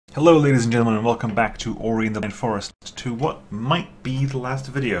Hello ladies and gentlemen and welcome back to Ori and the Blind Forest, to what might be the last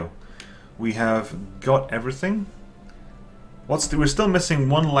video. We have got everything. We're still missing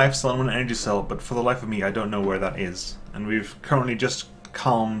one life cell and one energy cell, but for the life of me I don't know where that is. And we've currently just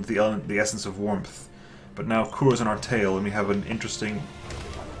calmed the essence of warmth. But now Kuro's on our tail and we have an interesting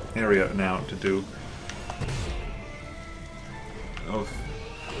area now to do. Okay.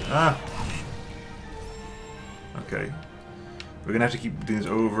 We're gonna have to keep doing this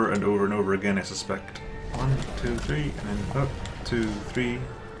over and over and over again, I suspect. 1, 2, 3, and then up, 2, 3.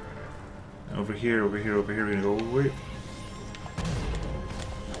 Over here, over here, over here, we're gonna go away.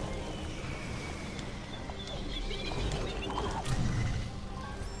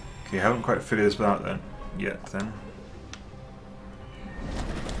 Okay, I haven't quite figured this out then yet then.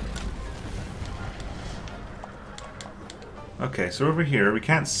 Okay, so over here we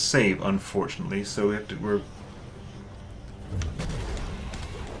can't save unfortunately, so we're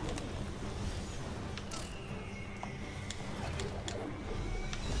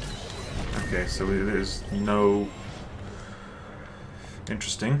okay, so there's no...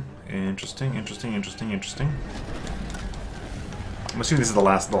 Interesting. I'm assuming this is the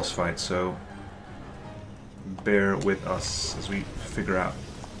last boss fight, so bear with us as we figure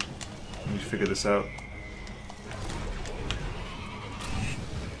this out.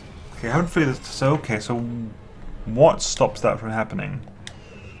 Okay, I haven't figured this. So what stops that from happening?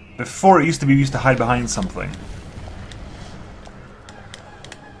 Before it used to be we used to hide behind something.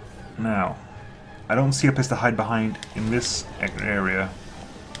 Now, I don't see a place to hide behind in this area.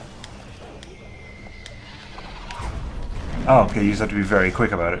 Oh, okay, you just have to be very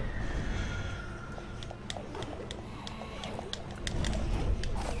quick about it.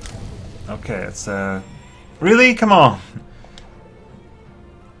 Okay, it's really? Come on!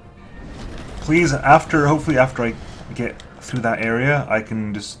 Please, hopefully after I get through that area, I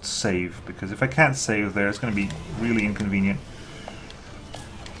can just save, because if I can't save there, it's going to be really inconvenient.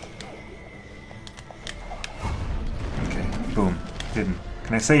 Boom. Didn't.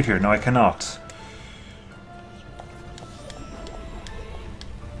 Can I save here? No, I cannot.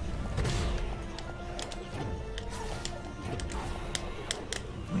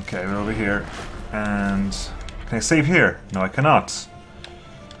 Okay, we're over here. And can I save here? No, I cannot.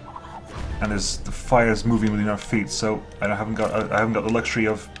 And there's the fire's moving within our feet, so I haven't got the luxury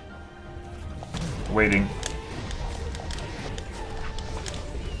of waiting.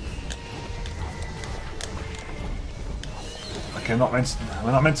 Okay, I'm not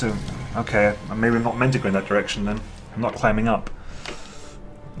meant to. Okay, maybe I'm not meant to go in that direction then. I'm not climbing up.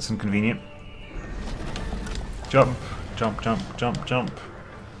 That's inconvenient. Jump, jump, jump, jump, jump.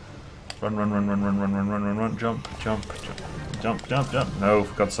 Run, run, run, run, run, run, run, run, run, run, jump, jump, jump, jump, jump, jump. No,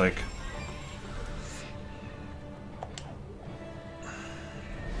 for God's sake.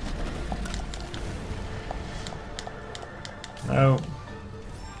 No.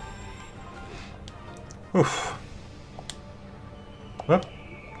 Oof. Whoop.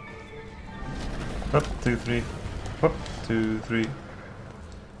 Whoop, 2, 3. Whoop, 2, 3.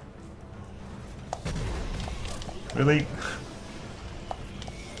 Really?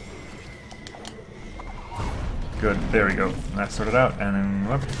 Good, there we go. That's sorted out, and then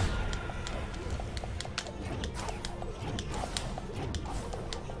whoop.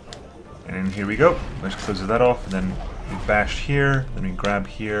 And then here we go. Let's close that off, and then we bash here, then we grab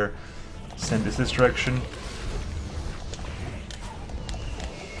here, send this direction.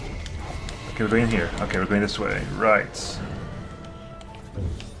 Okay, we're going here. Okay, we're going this way. Right.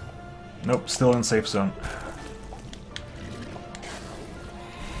 Nope, still in safe zone.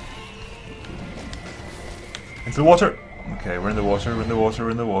 Into the water! Okay, we're in the water, we're in the water,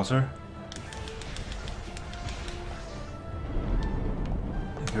 we're in the water.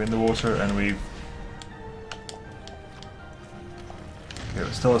 Okay, we're in the water and we've... Okay,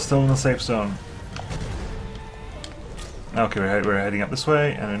 we're still in the safe zone. Okay, we're heading up this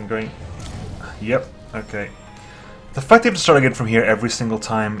way and then going... Yep, okay. The fact that you have to start again from here every single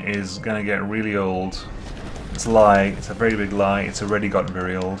time is gonna get really old. It's a lie, it's a very big lie, it's already gotten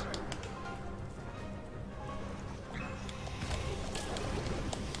very old.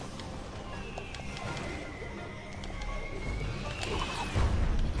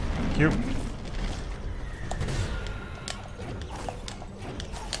 Thank you.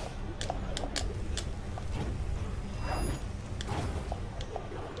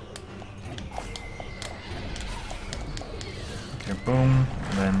 Boom,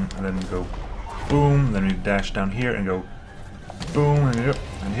 and then go boom, and then we dash down here and go boom, and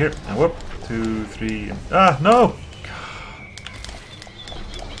here, and whoop, 2, 3, and ah, no!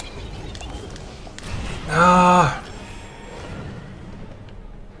 Ah!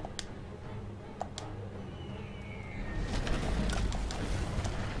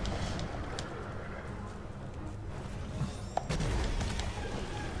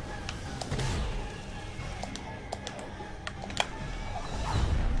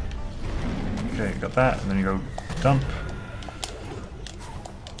 Okay, got that, and then you go dump.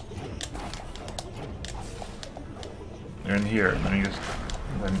 You're in here, and then you just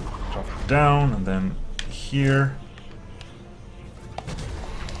drop it down, and then here.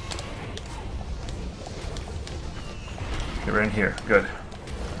 Okay, we're in here. Good.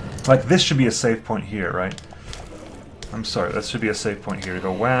 Like, this should be a save point here, right? I'm sorry, that should be a save point here. You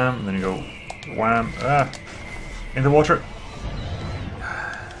go wham, and then you go wham. Ah! In the water.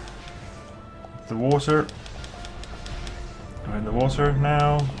 The water. We're in the water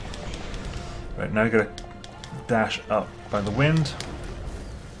now. Right, now you gotta dash up by the wind.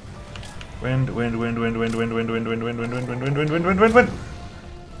 Wind, wind, wind, wind, wind, wind, wind, wind, wind, wind, wind, wind, wind, wind, wind, wind, wind, wind, wind.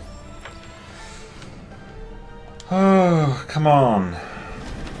 Oh, come on.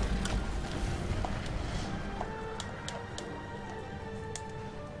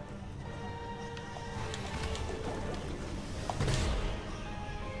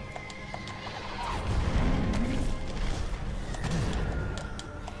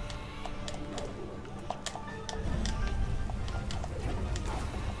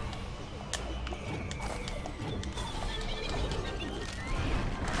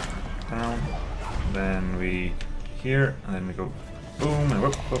 Down, then we here, and then we go boom, and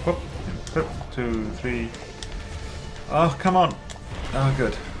whoop, whoop, whoop, and whoop, 2, 3. Oh, come on! Oh,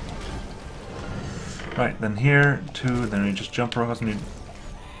 good. Right, then here, 2, then we just jump across, and we...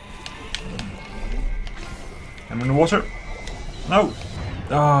 I'm in the water! No!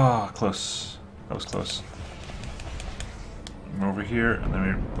 Ah, close. That was close. We're over here, and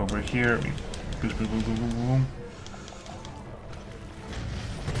then we're over here, we boom, boom, boom, boom, boom, boom.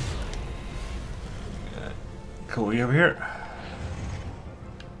 Cool, you over here.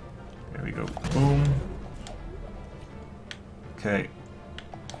 There we go. Boom. Okay.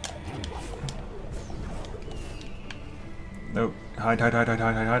 Nope. Hide, hide, hide, hide,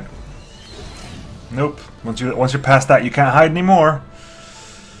 hide, hide, hide. Nope. Once you're past that, you can't hide anymore.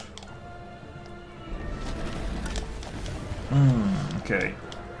 Okay.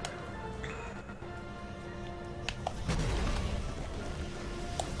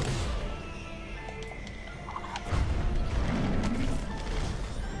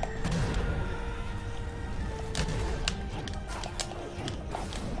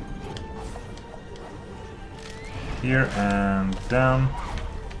 Here and down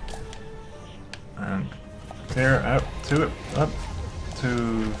and there, up to it, up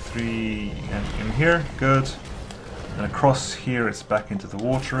 2, 3, and in here, good. And across here, it's back into the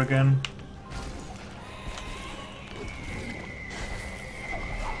water again.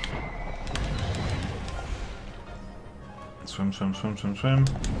 Swim, swim, swim, swim, swim.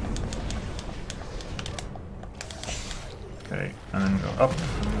 Okay, and then go up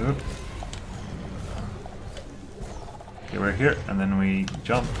and up. Okay, we're here, and then we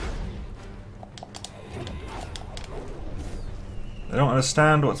jump. I don't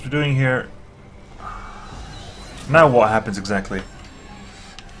understand what we're doing here. Now what happens exactly?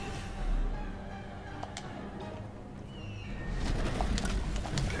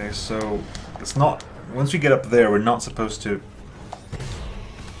 Okay, so it's not... Once we get up there, we're not supposed to...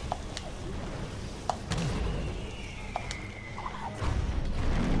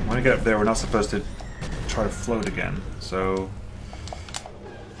 When we get up there, we're not supposed to try to float again, so...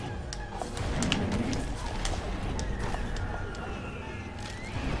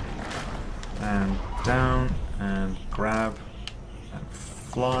 And down, and grab, and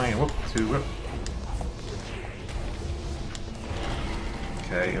fly, and whoop, to whoop.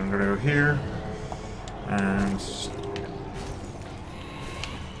 Okay, I'm gonna go here, and...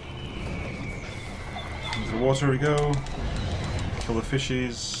 into the water we go. Kill the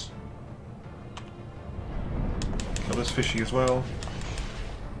fishies. Kill this fishy as well.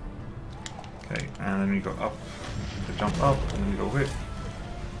 Okay, and then we go up, to jump up, and then we go hit.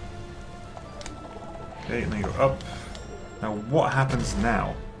 Okay, and then you go up. Now what happens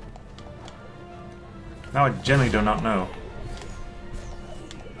now? Now I genuinely do not know.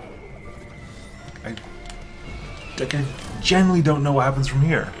 I genuinely don't know what happens from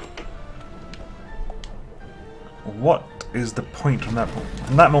here. What is the point from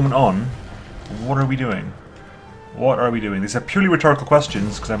that moment on? What are we doing? What are we doing? These are purely rhetorical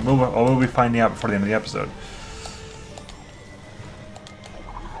questions, because I will be finding out before the end of the episode.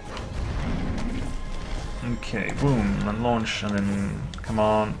 Okay, boom, and launch, and then come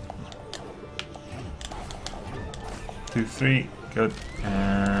on. 2, 3, good,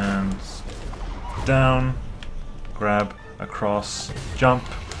 and down, grab, across, jump,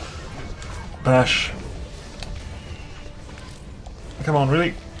 bash. Come on,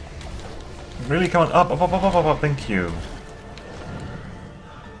 really? Really, come on, up, up, up, up, up, up, up, thank you.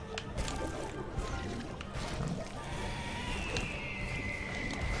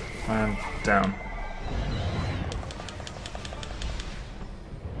 And down.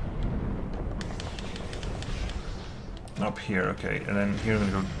 Up here, okay. And then here I'm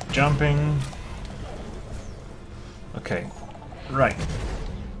gonna go jumping. Okay. Right.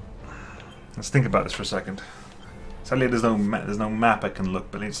 Let's think about this for a second. Sadly, there's no map I can look,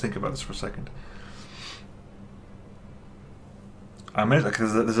 but let's think about this for a second.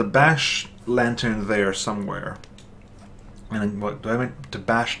 Because there's a bash lantern there somewhere. And then what? Do I meant to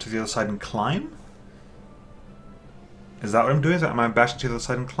bash to the other side and climb? Is that what I'm doing? Am I bashing to the other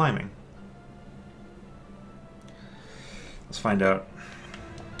side and climbing? Let's find out.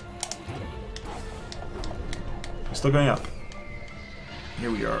 We're still going up. Here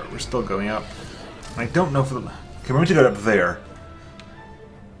we are. We're still going up. I don't know if the... Okay, we're going to go up there.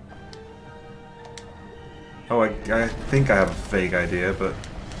 Oh, I think I have a vague idea, but...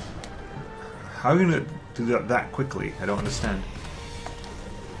 How are you going to do that quickly? I don't understand.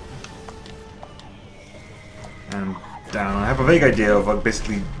 And down. I have a vague idea of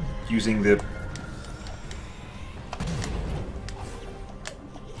basically using the...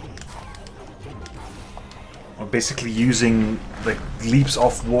 Or basically using like leaps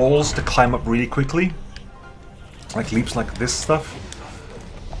off walls to climb up really quickly. Like leaps like this stuff.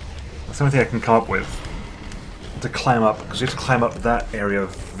 That's the only thing I can come up with. To climb up, because you have to climb up that area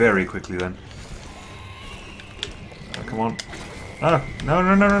very quickly then. Oh, come on. Oh, no,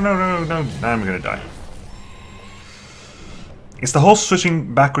 no, no, no, no, no, no. Now I'm gonna die. It's the whole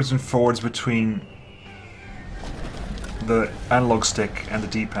switching backwards and forwards between the analog stick and the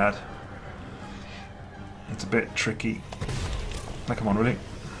D-pad. It's a bit tricky. Now, come on, really?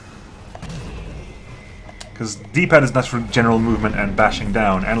 Because D-pad is nice for general movement and bashing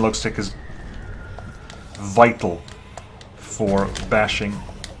down. Analog stick is vital for bashing.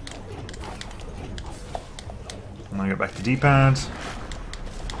 And I go back to D-pad.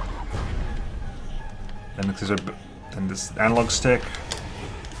 Then this analog stick.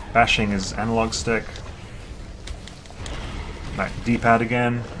 Bashing is analog stick. Back to D-pad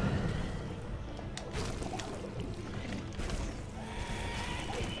again.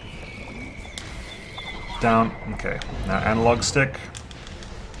 Down. Okay. Now analog stick.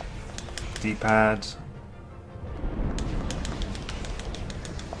 D-pad.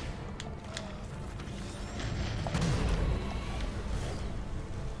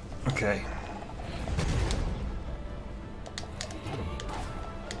 Okay.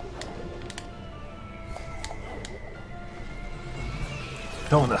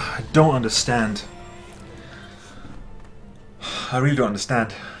 I don't understand. I really don't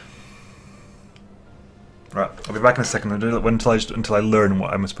understand. Right, I'll be back in a second until I learn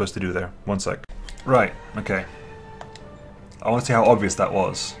what I'm supposed to do there. One sec. Right, okay. I want to see how obvious that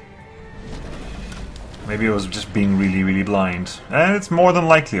was. Maybe I was just being really, really blind. And it's more than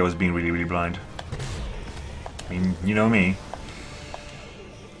likely I was being really, really blind. I mean, you know me.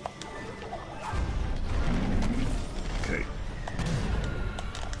 Okay.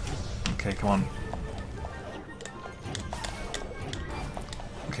 Okay, come on.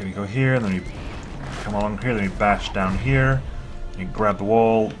 Okay, we go here, and then we come along here, then we bash down here. You grab the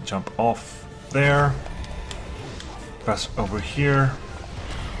wall, jump off there. Press over here.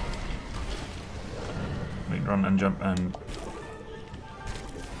 We run and jump and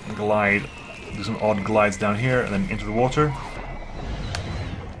glide. Do some odd glides down here and then into the water.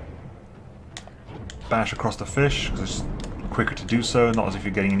 Bash across the fish because it's quicker to do so, not as if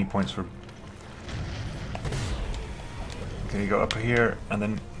you're getting any points for. Okay, you go up here and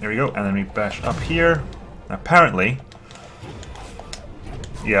then there we go, and then we bash up here. Now, apparently,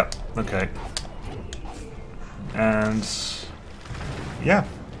 yeah, okay, and yeah,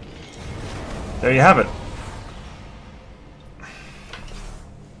 there you have it.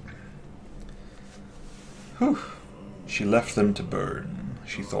 Whew. She left them to burn.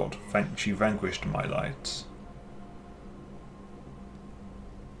 She thought she vanquished my lights.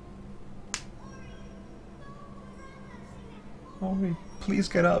 Oh, please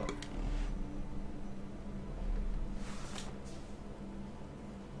get up.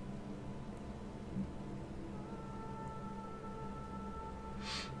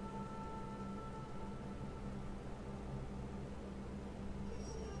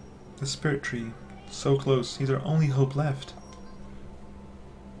 The spirit tree. So close. He's our only hope left.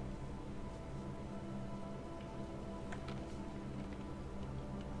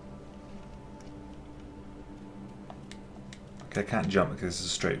 Okay, I can't jump because this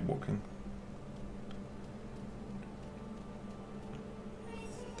is straight walking.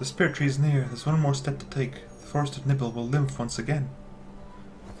 The spirit tree is near. There's one more step to take. The forest of Nibble will live once again.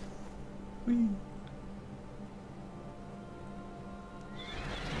 Whee.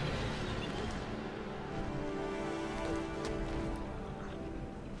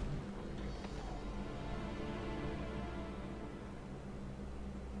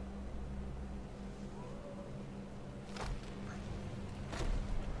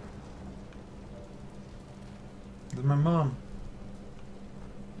 With my mom.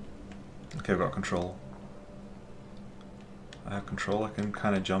 Okay, I've got control. I have control, I can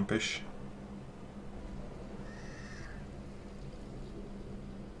kind of jump-ish.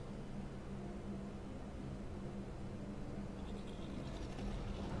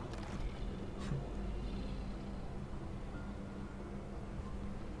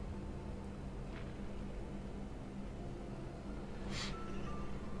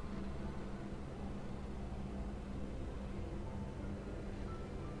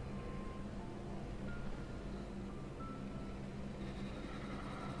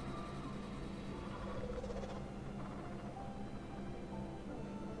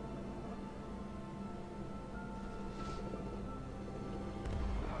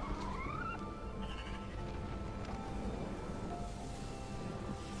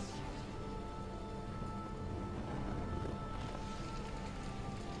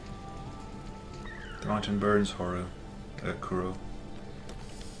 The mountain burns, Horu. Kuro.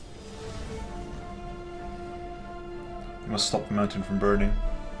 You must stop the mountain from burning.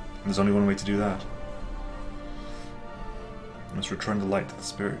 There's only one way to do that. You must return the light to the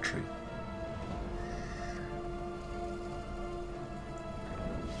spirit tree.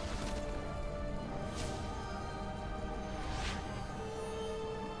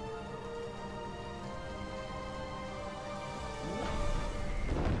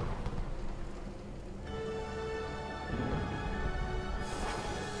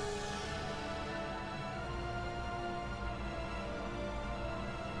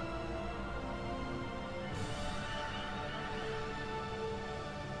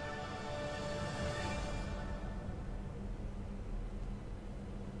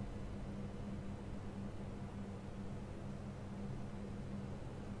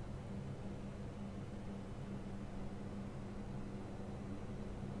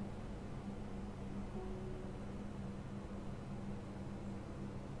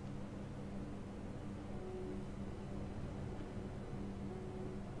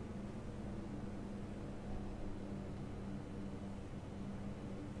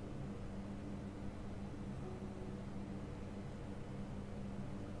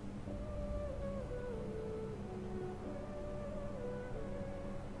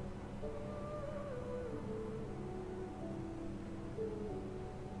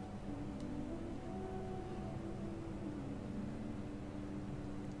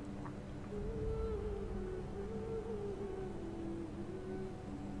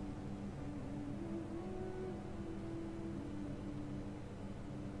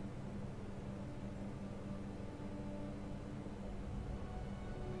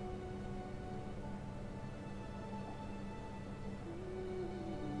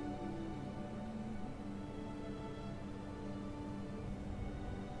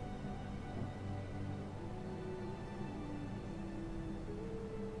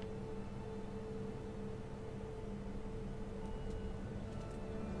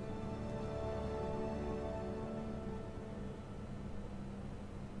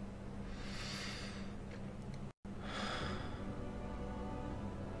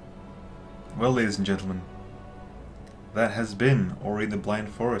 Well, ladies and gentlemen, that has been Ori and the Blind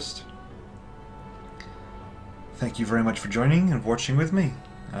Forest. Thank you very much for joining and watching with me.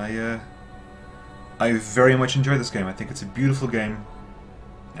 I very much enjoyed this game. I think it's a beautiful game,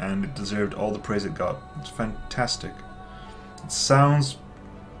 and it deserved all the praise it got. It's fantastic. It sounds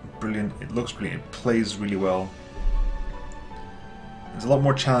brilliant, it looks brilliant, it plays really well. It's a lot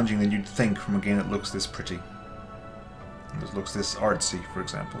more challenging than you'd think from a game that looks this pretty. It looks this artsy, for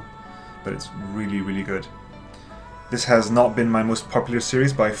example. But it's really, really good. This has not been my most popular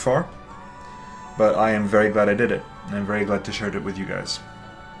series by far, but I am very glad I did it, and I'm very glad to share it with you guys.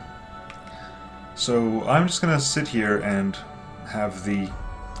 So I'm just gonna sit here and have the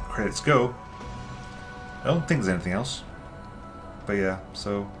credits go. I don't think there's anything else. But yeah,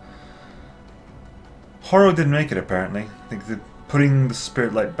 so Horu didn't make it apparently. I think that putting the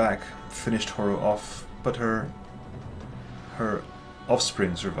spirit light back finished Horu off, but her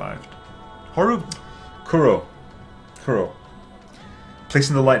offspring survived. Kuro.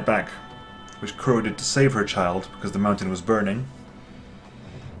 Placing the light back, which Kuro did to save her child because the mountain was burning.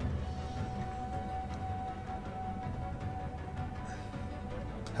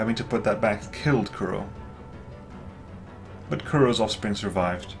 Having to put that back killed Kuro. But Kuro's offspring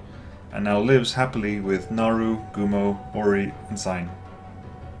survived, and now lives happily with Naru, Gumo, Ori, and Sain.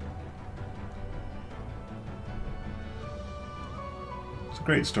 It's a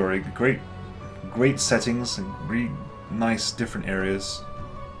great story, great settings, and really nice different areas.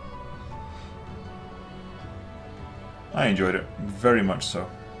 I enjoyed it, very much so.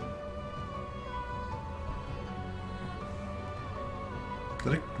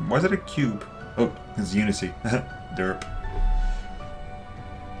 Why is it a cube? Oh, it's Unity. Derp.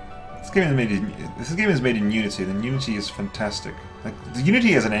 This game is made in Unity, and Unity is fantastic. Like, the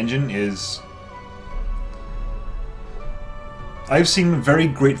Unity as an engine is... I've seen very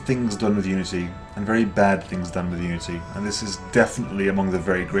great things done with Unity, and very bad things done with Unity, and this is definitely among the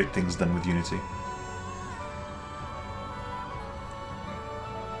very great things done with Unity.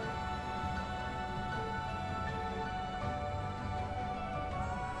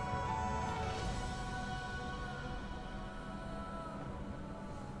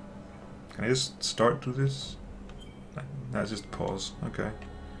 Can I just start through this? No, just pause. Okay.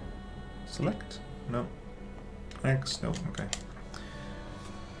 Select? No. X? No. Okay.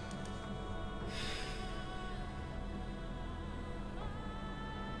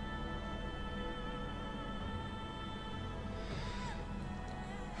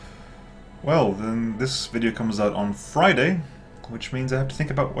 Well, then this video comes out on Friday, which means I have to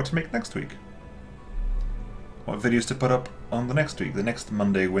think about what to make next week. What videos to put up on the next week, the next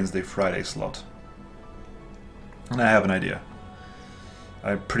Monday, Wednesday, Friday slot. And I have an idea.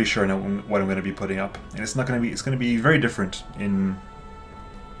 I'm pretty sure I know what I'm going to be putting up, and it's going to be very different in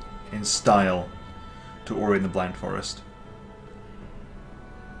style to Ori and the Blind Forest.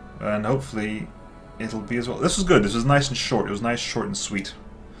 And hopefully it'll be as well. This was good. This was nice and short. It was nice, short, and sweet,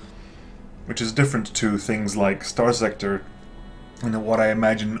 which is different to things like Star Sector and what I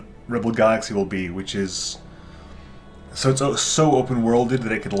imagine Rebel Galaxy will be, which is so open worlded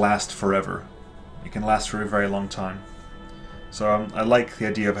that it could last forever. It can last for a very long time. So I like the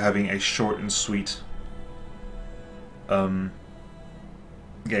idea of having a short and sweet game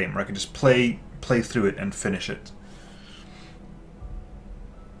where I can just play through it and finish it.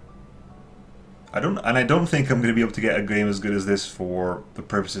 I don't think I'm going to be able to get a game as good as this for the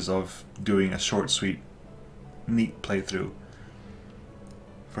purposes of doing a short, sweet, neat playthrough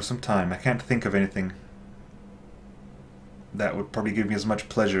for some time. I can't think of anything that would probably give me as much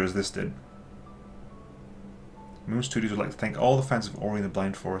pleasure as this did. Moon Studios would like to thank all the fans of Ori and the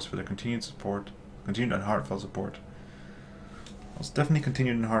Blind Forest for their continued and heartfelt support. Well, it's definitely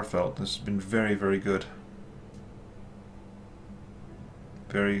continued and heartfelt. This has been very, very good.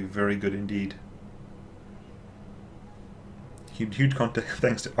 Very, very good indeed. Huge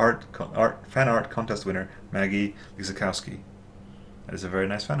thanks to fan art contest winner Maggie Lizakowski. That is a very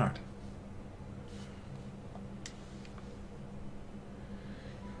nice fan art.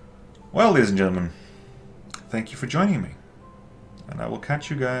 Well, ladies and gentlemen, thank you for joining me, and I will catch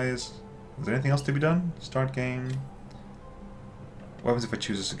you guys. Is there anything else to be done? Start game. What happens if I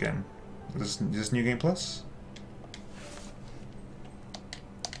choose this again? Is this New Game Plus?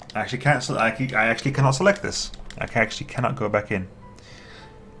 I actually can't. I actually cannot select this. I actually cannot go back in,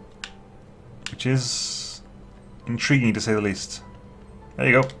 which is intriguing to say the least. There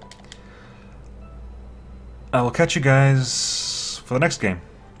you go. I will catch you guys for the next game.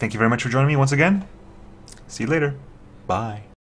 Thank you very much for joining me once again. See you later. Bye.